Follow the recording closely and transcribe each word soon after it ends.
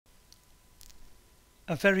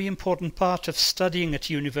A very important part of studying at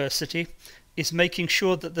university is making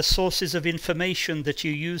sure that the sources of information that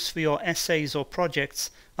you use for your essays or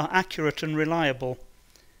projects are accurate and reliable.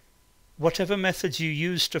 Whatever methods you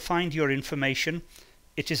use to find your information,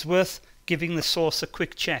 it is worth giving the source a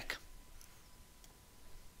quick check.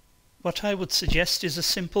 What I would suggest is a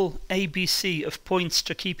simple ABC of points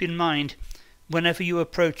to keep in mind whenever you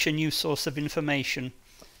approach a new source of information.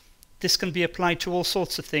 This can be applied to all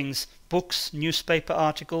sorts of things: books, newspaper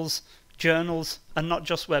articles, journals, and not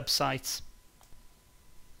just websites.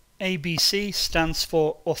 ABC stands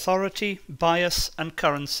for authority, bias, and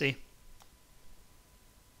currency.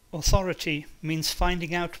 Authority means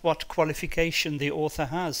finding out what qualification the author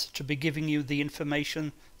has to be giving you the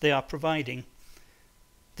information they are providing.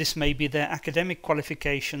 This may be their academic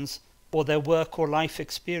qualifications or their work or life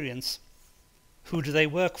experience. Who do they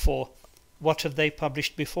work for? What have they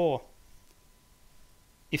published before?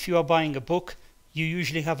 If you are buying a book, you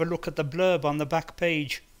usually have a look at the blurb on the back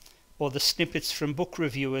page or the snippets from book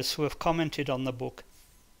reviewers who have commented on the book.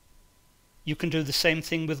 You can do the same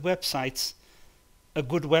thing with websites. A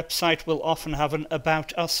good website will often have an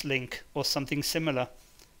About Us link or something similar.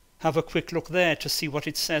 Have a quick look there to see what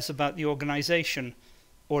it says about the organization,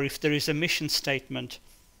 or if there is a mission statement.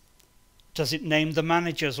 Does it name the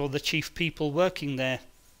managers or the chief people working there?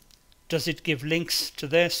 Does it give links to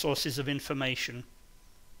their sources of information?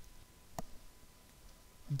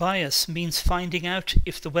 Bias means finding out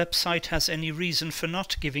if the website has any reason for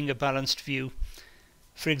not giving a balanced view.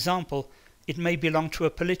 For example, it may belong to a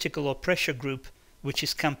political or pressure group which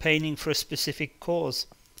is campaigning for a specific cause.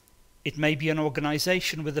 It may be an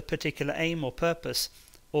organization with a particular aim or purpose,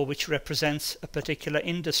 or which represents a particular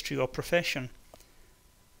industry or profession.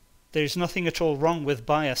 There is nothing at all wrong with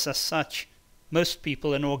bias as such. Most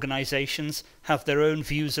people and organizations have their own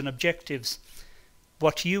views and objectives.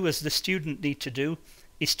 What you as the student need to do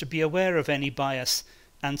is to be aware of any bias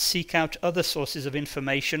and seek out other sources of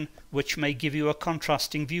information which may give you a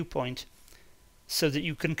contrasting viewpoint, so that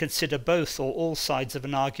you can consider both or all sides of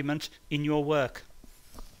an argument in your work.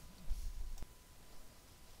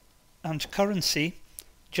 And currency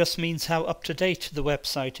just means how up-to-date the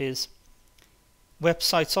website is.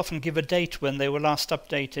 Websites often give a date when they were last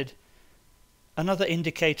updated. Another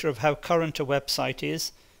indicator of how current a website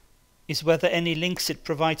is whether any links it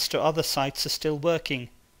provides to other sites are still working.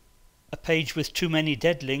 A page with too many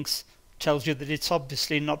dead links tells you that it's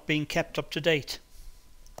obviously not being kept up to date.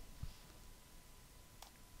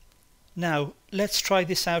 Now, let's try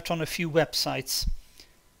this out on a few websites.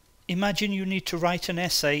 Imagine you need to write an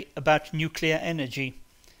essay about nuclear energy,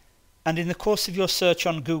 and in the course of your search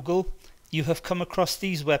on Google, you have come across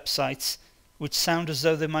these websites, which sound as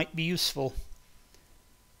though they might be useful.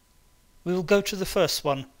 We will go to the first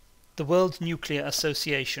one, the World Nuclear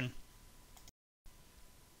Association.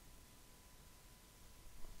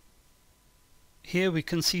 Here we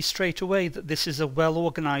can see straight away that this is a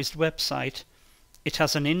well-organized website. It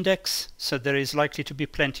has an index, so there is likely to be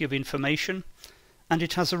plenty of information, and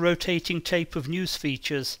it has a rotating tape of news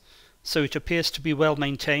features, so it appears to be well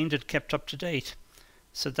maintained and kept up to date.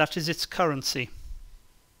 So that is its currency.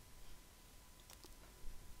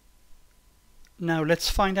 Now let's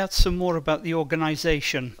find out some more about the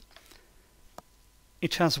organization.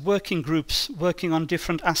 It has working groups working on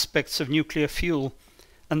different aspects of nuclear fuel,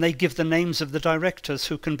 and they give the names of the directors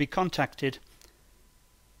who can be contacted.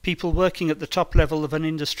 People working at the top level of an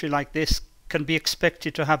industry like this can be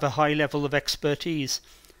expected to have a high level of expertise,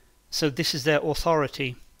 so this is their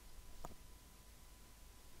authority.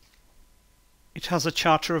 It has a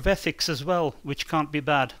charter of ethics as well, which can't be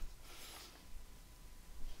bad.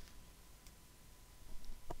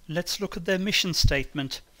 Let's look at their mission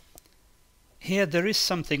statement. Here there is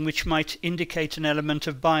something which might indicate an element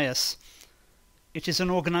of bias. It is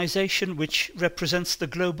an organization which represents the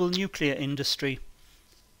global nuclear industry,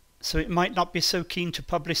 so it might not be so keen to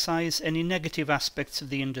publicize any negative aspects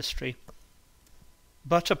of the industry.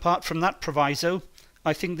 But apart from that proviso,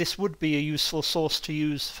 I think this would be a useful source to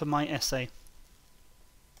use for my essay.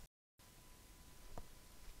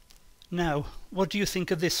 Now, what do you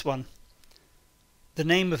think of this one? The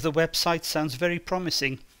name of the website sounds very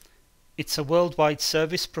promising. It's a worldwide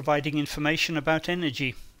service providing information about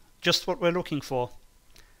energy, just what we're looking for.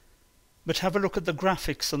 But have a look at the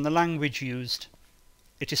graphics and the language used.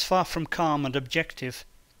 It is far from calm and objective.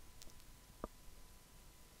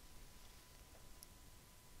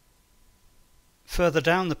 Further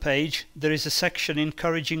down the page, there is a section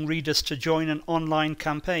encouraging readers to join an online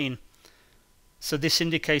campaign. So this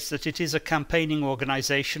indicates that it is a campaigning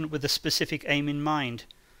organization with a specific aim in mind.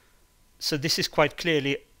 So this is quite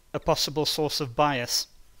clearly a possible source of bias.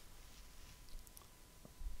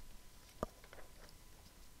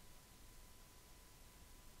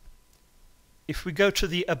 If we go to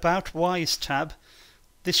the About Wise tab,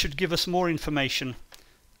 this should give us more information,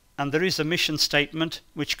 and there is a mission statement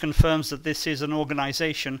which confirms that this is an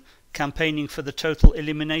organisation campaigning for the total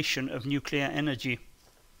elimination of nuclear energy.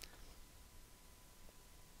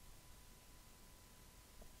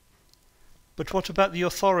 But what about the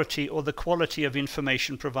authority or the quality of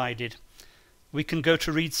information provided? We can go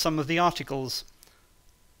to read some of the articles.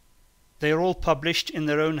 They are all published in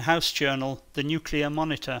their own house journal, the Nuclear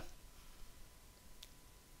Monitor.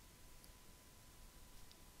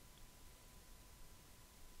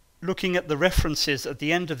 Looking at the references at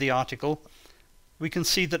the end of the article, we can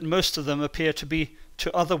see that most of them appear to be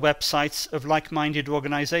to other websites of like-minded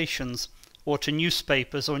organisations, or to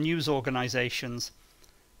newspapers or news organisations.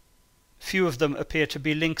 Few of them appear to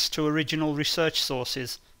be links to original research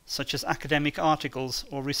sources, such as academic articles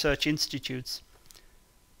or research institutes.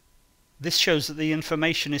 This shows that the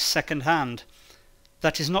information is second-hand.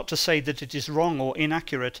 That is not to say that it is wrong or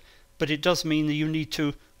inaccurate, but it does mean that you need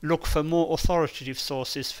to look for more authoritative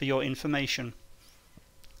sources for your information.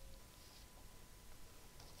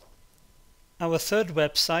 Our third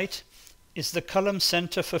website is the Culham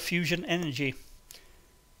Centre for Fusion Energy.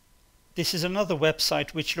 This is another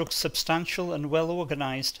website which looks substantial and well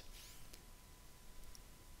organised.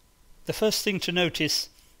 The first thing to notice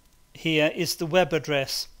here is the web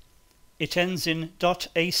address. It ends in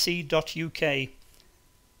 .ac.uk,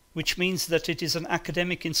 which means that it is an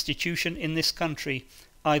academic institution in this country,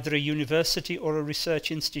 either a university or a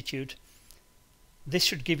research institute. This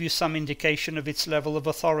should give you some indication of its level of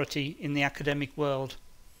authority in the academic world.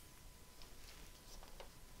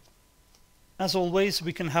 As always,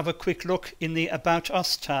 we can have a quick look in the About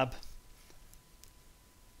Us tab.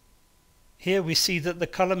 Here we see that the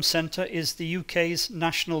Culham Centre is the UK's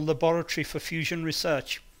National Laboratory for Fusion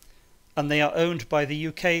Research, and they are owned by the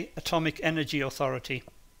UK Atomic Energy Authority.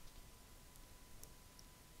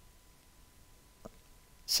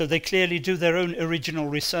 So they clearly do their own original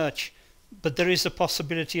research, but there is a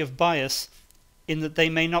possibility of bias in that they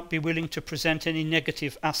may not be willing to present any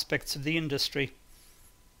negative aspects of the industry.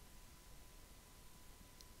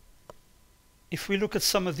 If we look at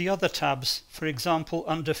some of the other tabs, for example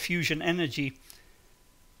under fusion energy,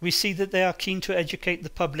 we see that they are keen to educate the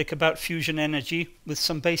public about fusion energy with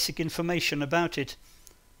some basic information about it.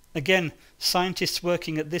 Again, scientists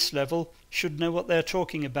working at this level should know what they're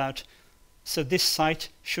talking about, so this site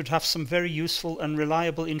should have some very useful and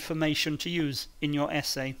reliable information to use in your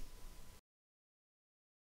essay.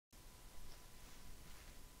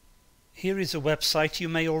 Here is a website you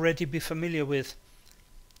may already be familiar with.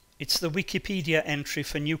 It's the Wikipedia entry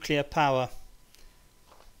for nuclear power.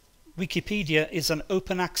 Wikipedia is an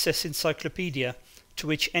open access encyclopedia to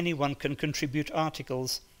which anyone can contribute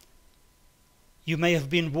articles. You may have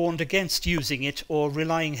been warned against using it or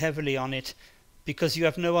relying heavily on it because you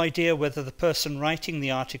have no idea whether the person writing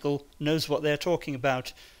the article knows what they're talking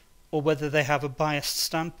about or whether they have a biased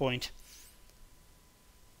standpoint.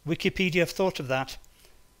 Wikipedia have thought of that.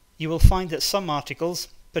 You will find that some articles,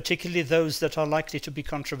 particularly those that are likely to be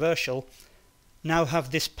controversial, now have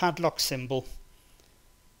this padlock symbol.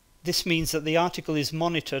 This means that the article is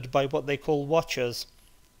monitored by what they call watchers,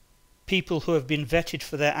 people who have been vetted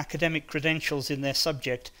for their academic credentials in their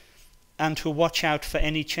subject and who watch out for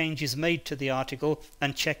any changes made to the article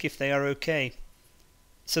and check if they are okay.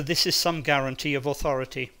 So this is some guarantee of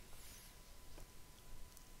authority.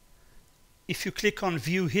 If you click on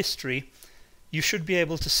View History, you should be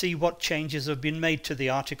able to see what changes have been made to the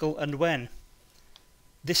article and when.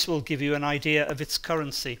 This will give you an idea of its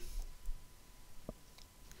currency.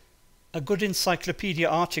 A good encyclopedia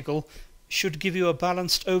article should give you a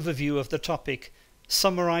balanced overview of the topic,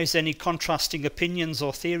 summarize any contrasting opinions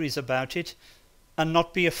or theories about it, and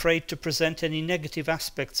not be afraid to present any negative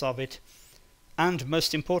aspects of it. And,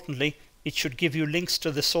 most importantly, it should give you links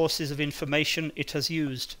to the sources of information it has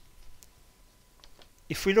used.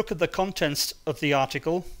 If we look at the contents of the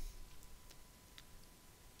article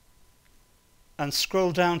and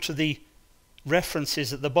scroll down to the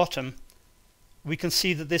references at the bottom, we can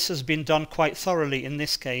see that this has been done quite thoroughly in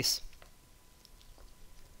this case.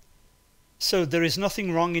 So there is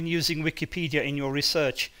nothing wrong in using Wikipedia in your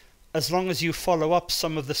research, as long as you follow up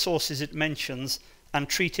some of the sources it mentions and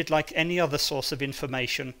treat it like any other source of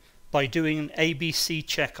information by doing an ABC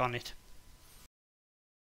check on it.